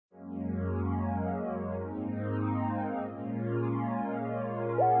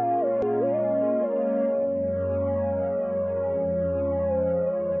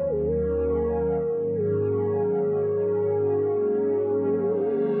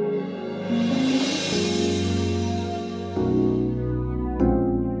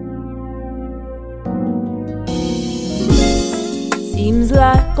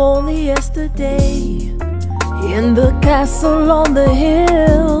only yesterday, in the castle on the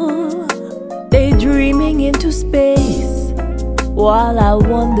hill, daydreaming into space, while I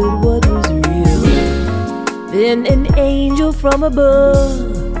wondered what was real. Then an angel from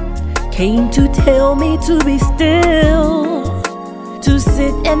above came to tell me to be still, to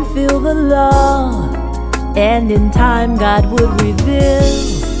sit and feel the love, and in time God would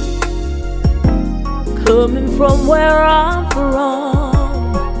reveal. Coming from where I'm from,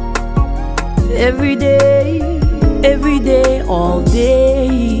 every day, all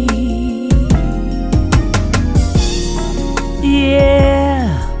day. Yeah.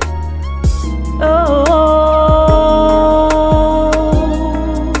 Oh.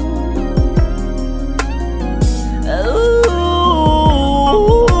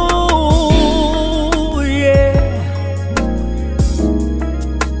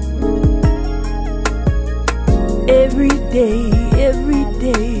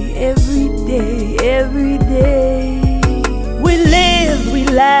 Every day, we lived, we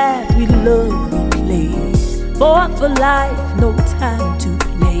laughed, we loved, we played, fought for life, no time to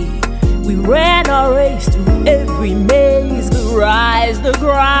play. We ran our race through every maze, the rise, the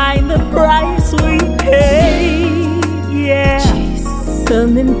grind, the price we paid. Yeah, jeez.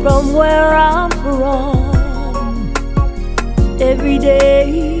 Coming from where I'm from, every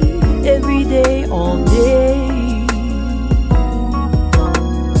day, all day.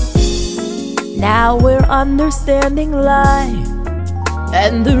 Now we're understanding life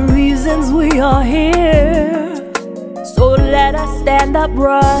and the reasons we are here. So let us stand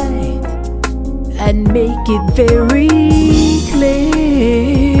upright and make it very clear.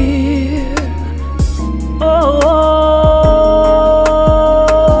 Oh.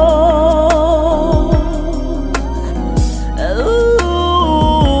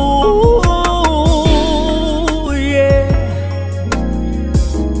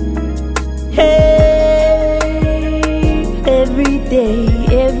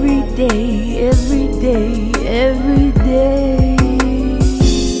 Every day.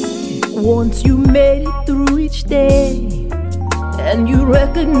 Once you made it through each day, and you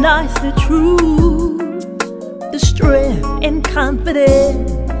recognize the truth, the strength and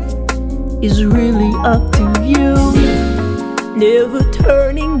confidence is really up to you. Never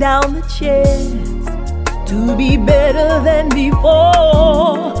turning down the chance to be better than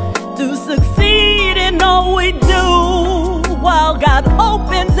before, to succeed in all we do, while God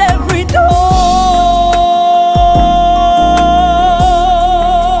opens every door.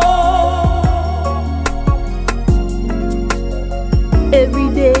 Every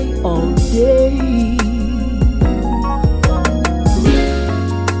day, all day.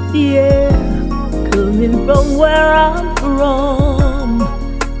 Yeah, coming from where I'm from,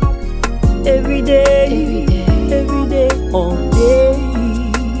 every day, all day.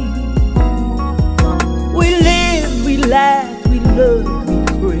 We live, we laugh, we love, we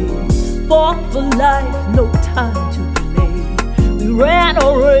pray, fought for life, no time to play. We ran a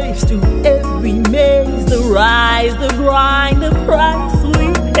race to every maze, the rise, the grind, the price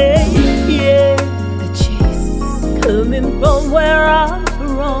we pay. Yeah, the chase. Coming from where I'm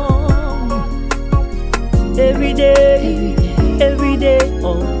from, every day,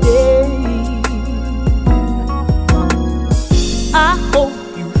 all day. I hope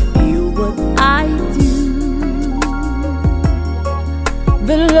you feel what I do.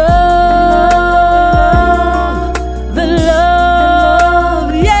 The love,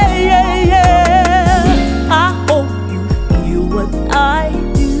 yeah. I hope you feel what I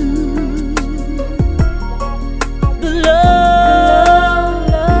do. The love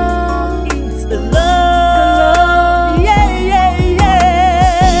is the love, yeah.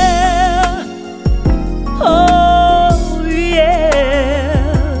 Oh, yeah.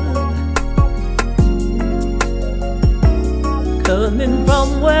 Coming from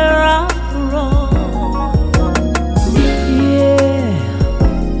where I'm from.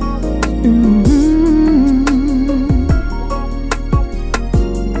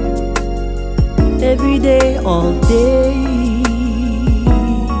 Every day, all day.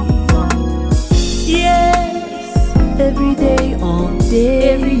 Yes, every day, all day.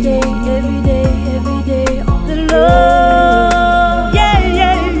 Every day, all day. The love, yeah.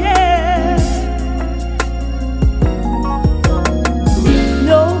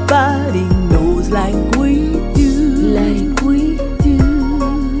 Nobody knows like we do.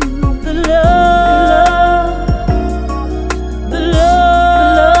 The love, the love.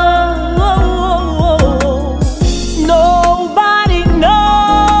 Nobody knows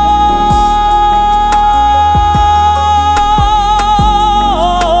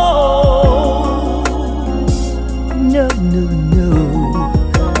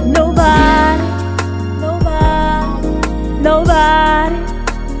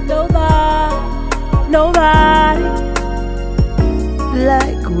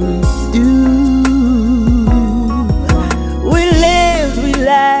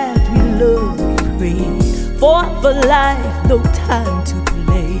for life, no time to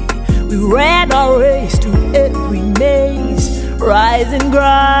play. We ran our race to every maze, rise and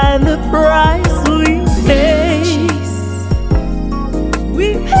grind, the price